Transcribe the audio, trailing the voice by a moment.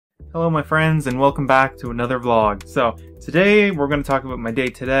Hello my friends and welcome back to another vlog. So today we're going to talk about my day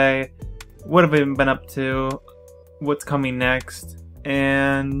today, what have I been up to, what's coming next,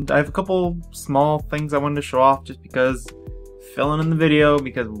 and I have a couple small things I wanted to show off just because filling in the video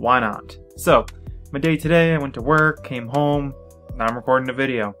because why not. So my day today, I went to work, came home, now I'm recording a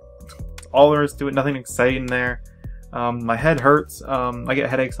video. That's all there is to it, nothing exciting there. My head hurts, I get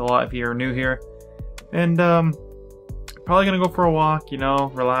headaches a lot if you're new here, and probably gonna go for a walk, you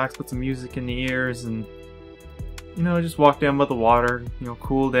know, relax, put some music in the ears, and you know, just walk down by the water, you know,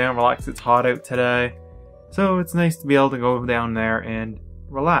 cool down, relax. It's hot out today, so it's nice to be able to go down there and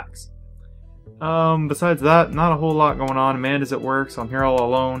relax. Besides that, not a whole lot going on. Amanda's at work, so I'm here all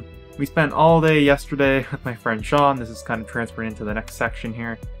alone. We spent all day yesterday with my friend Sean. This is kind of transferring into the next section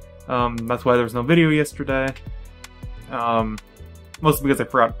here. That's why there was no video yesterday. Mostly because I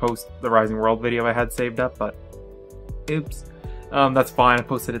forgot to post the Rising World video I had saved up, but oops. That's fine, I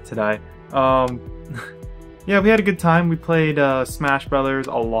posted it today. Yeah, we had a good time. We played Smash Brothers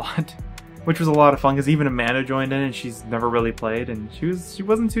a lot, which was a lot of fun because even Amanda joined in and she's never really played, and she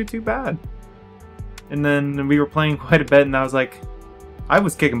wasn't too bad. And then we were playing quite a bit, and I was like, I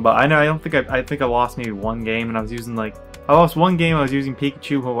was kicking butt. I think I lost maybe one game, and I was using I lost one game. I was using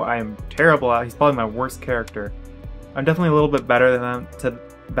Pikachu, who I am terrible at. He's probably my worst character. I'm definitely a little bit better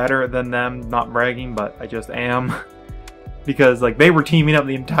than them, not bragging, but I just am. Because they were teaming up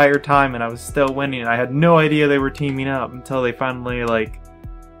the entire time and I was still winning, and I had no idea they were teaming up until they finally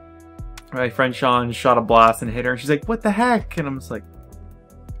my friend Sean shot a blast and hit her, and she's like, what the heck? And I'm just like,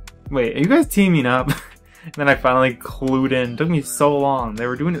 wait, are you guys teaming up? And then I finally clued in. It took me so long. They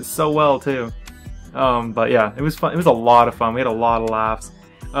were doing it so well too. But yeah, it was fun. It was a lot of fun. We had a lot of laughs.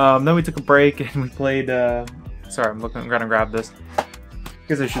 Then we took a break and we played sorry, I'm gonna grab this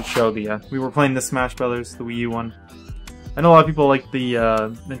because I should show the we were playing the Smash Brothers, the Wii U one. I know a lot of people like the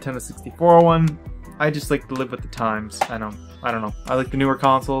Nintendo 64 one. I just like to live with the times. I don't know. I like the newer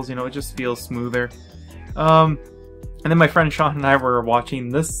consoles, you know, it just feels smoother. And then my friend Sean and I were watching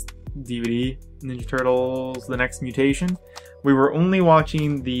this DVD, Ninja Turtles: The Next Mutation. We were only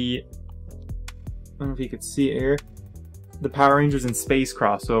watching the, I don't know if you could see it here, the Power Rangers in Space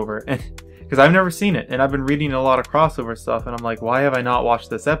crossover, and because I've never seen it, and I've been reading a lot of crossover stuff, and I'm like, why have I not watched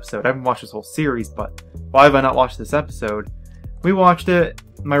this episode? I haven't watched this whole series, but why have I not watched this episode? We watched it.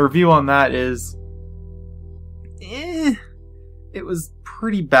 My review on that is, it was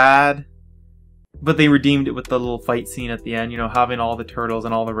pretty bad, but they redeemed it with the little fight scene at the end, you know, having all the turtles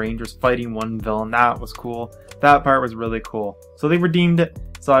and all the Rangers fighting one villain. That was cool. That part was really cool. So they redeemed it,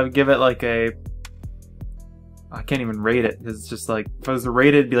 so I would give it I can't even rate it, because it's just if I was to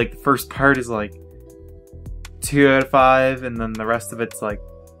rate it, it'd be the first part is 2 out of 5, and then the rest of it's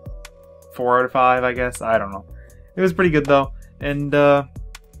 4 out of 5, I guess. I don't know. It was pretty good though, and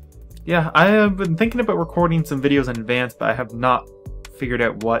yeah, I have been thinking about recording some videos in advance, but I have not figured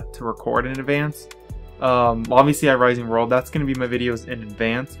out what to record in advance. Obviously I have Rising World, that's going to be my videos in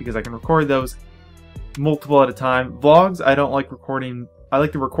advance, because I can record those multiple at a time. Vlogs, I don't like recording. I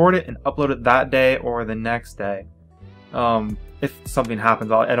like to record it and upload it that day or the next day. If something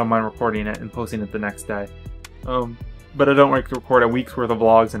happens, I don't mind recording it and posting it the next day. But I don't like to record a week's worth of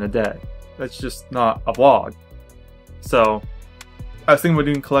vlogs in a day. That's just not a vlog. So, I was thinking about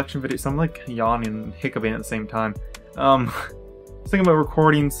doing collection videos, so I'm yawning and hiccuping at the same time. I was thinking about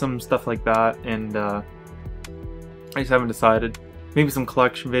recording some stuff like that, and I just haven't decided. Maybe some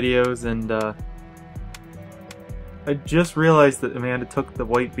collection videos, and I just realized that Amanda took the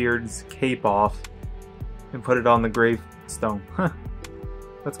Whitebeard's cape off and put it on the gravestone. Huh.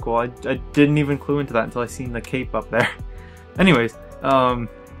 That's cool. I didn't even clue into that until I seen the cape up there. Anyways,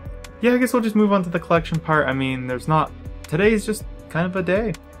 yeah, I guess we'll just move on to the collection part. I mean, today is just kind of a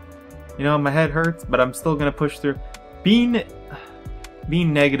day. You know, my head hurts, but I'm still gonna push through. Being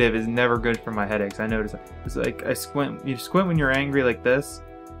negative is never good for my headaches. I notice it. It's I squint. You squint when you're angry like this,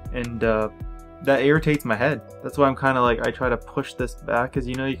 and that irritates my head. That's why I'm kind of I try to push this back, because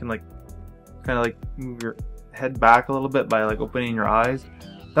you know you can kind of move your head back a little bit by opening your eyes.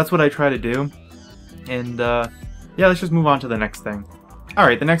 That's what I try to do. And yeah, let's just move on to the next thing.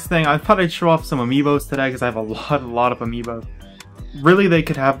 Alright, the next thing, I thought I'd show off some amiibos today, because I have a lot of amiibos. Really, they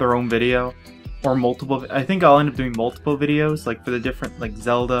could have their own video, or multiple. I think I'll end up doing multiple videos, for the different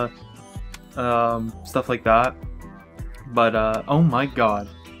Zelda stuff like that. But oh my god,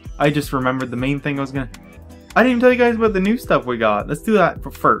 I just remembered the main thing I didn't even tell you guys about the new stuff we got. Let's do that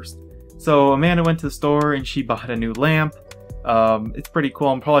first. So Amanda went to the store and she bought a new lamp. It's pretty cool.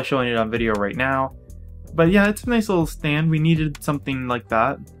 I'm probably showing it on video right now. But yeah, it's a nice little stand. We needed something like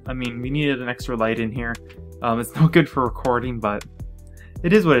that. I mean, we needed an extra light in here. It's no good for recording, but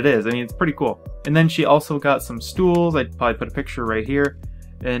it is what it is. I mean, it's pretty cool. And then she also got some stools. I'd probably put a picture right here.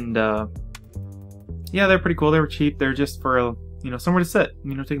 And yeah, they're pretty cool. They were cheap. They're just for, you know, somewhere to sit.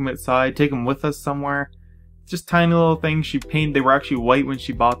 You know, take them outside, take them with us somewhere. Just tiny little things. She painted, they were actually white when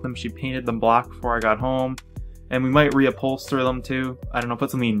she bought them. She painted them black before I got home. And we might reupholster them too. I don't know,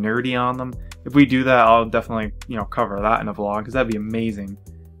 put something nerdy on them. If we do that, I'll definitely, you know, cover that in a vlog, because that'd be amazing.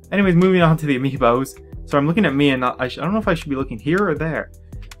 Anyways, moving on to the amiibos. So I'm looking at me, and I don't know if I should be looking here or there.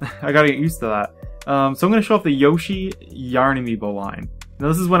 I gotta get used to that. So I'm gonna show off the Yoshi Yarn Amiibo line. Now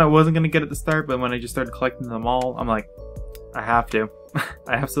this is when I wasn't gonna get at the start, but when I just started collecting them all, I'm like, I have to.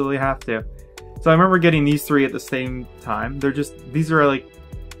 I absolutely have to. So I remember getting these three at the same time. They're just, these are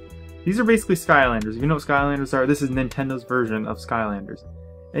basically Skylanders. If you know what Skylanders are, this is Nintendo's version of Skylanders.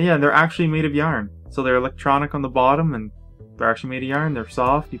 And yeah, they're actually made of yarn. So they're electronic on the bottom, and they're actually made of yarn. They're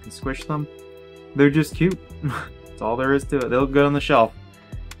soft, you can squish them. They're just cute. That's all there is to it. They look good on the shelf.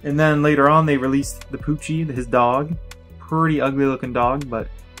 And then later on they released the Poochie, his dog. Pretty ugly looking dog, but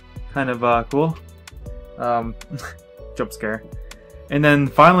kind of cool. Jump scare. And then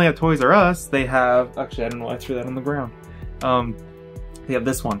finally at Toys R Us, they have, actually I don't know why I threw that on the ground. They have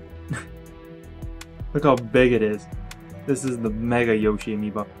this one. Look how big it is. This is the Mega Yoshi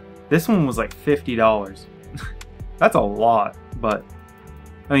Amiibo. This one was like $50. That's a lot, but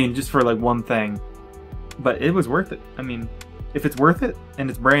I mean, just for like one thing. But it was worth it. I mean, if it's worth it and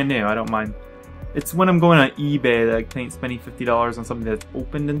it's brand new, I don't mind. It's when I'm going on eBay that I ain't spending $50 on something that's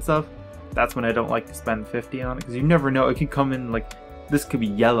opened and stuff. That's when I don't like to spend $50 on it, because you never know. It could come in like, this could be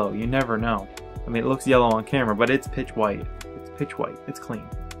yellow. You never know. I mean, it looks yellow on camera, but it's pitch white. It's pitch white. It's clean.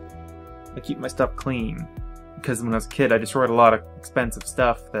 I keep my stuff clean, because when I was a kid, I destroyed a lot of expensive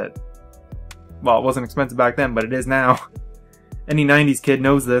stuff that, well, it wasn't expensive back then, but it is now. Any 90s kid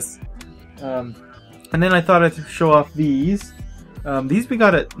knows this. And then I thought I'd show off these. These we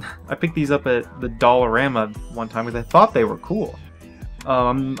got at, I picked these up at the Dollarama one time because I thought they were cool.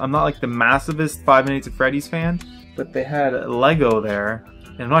 I'm not like the massivest Five Nights at Freddy's fan, but they had Lego there,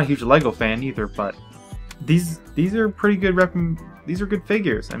 and I'm not a huge Lego fan either. But these are pretty good. These are good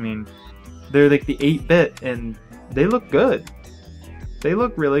figures. I mean, they're like the 8-bit, and they look good. They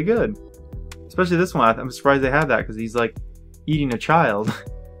look really good. Especially this one. I'm surprised they had that, because he's like eating a child.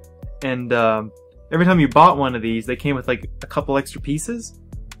 And every time you bought one of these, they came with like a couple extra pieces.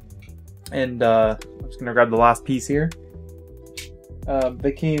 And I'm just gonna grab the last piece here.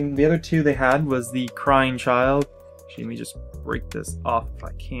 The other two they had was the crying child. Actually, let me just break this off if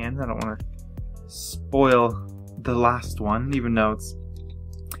I can. I don't want to spoil the last one, even though it's,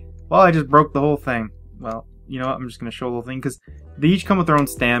 well, I just broke the whole thing. Well, you know what, I'm just gonna show the whole thing, because they each come with their own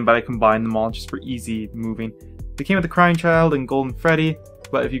stand, but I combined them all just for easy moving. They came with the crying child and Golden Freddy,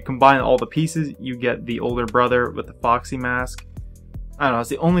 but if you combine all the pieces, you get the older brother with the Foxy mask. I don't know, it's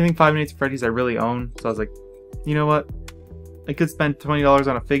the only thing Five Nights at Freddy's I really own, so I was like, you know what? I could spend $20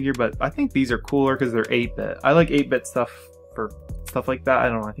 on a figure, but I think these are cooler because they're 8-bit. I like 8-bit stuff for stuff like that. I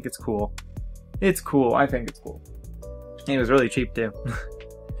don't know, I think it's cool. It's cool, I think it's cool. And it was really cheap too.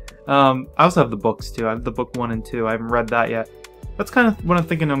 I also have the books too. I have the book 1 and 2. I haven't read that yet. That's kind of what I'm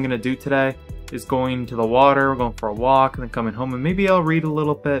thinking I'm going to do today, is going to the water, going for a walk, and then coming home, and maybe I'll read a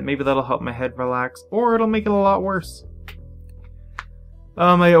little bit. Maybe that'll help my head relax, or it'll make it a lot worse.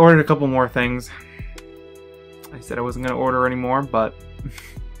 I ordered a couple more things. I said I wasn't going to order anymore, but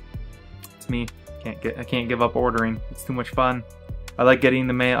it's me. I can't give up ordering. It's too much fun. I like getting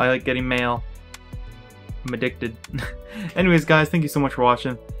the mail. I like getting mail. I'm addicted. Anyways, guys, thank you so much for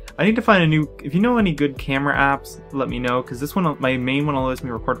watching. I need to find a new, if you know any good camera apps, let me know, because this one, my main one, allows me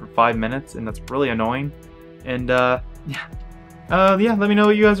to record for 5 minutes, and that's really annoying. And yeah, let me know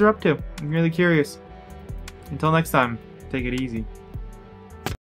what you guys are up to. I'm really curious. Until next time, take it easy.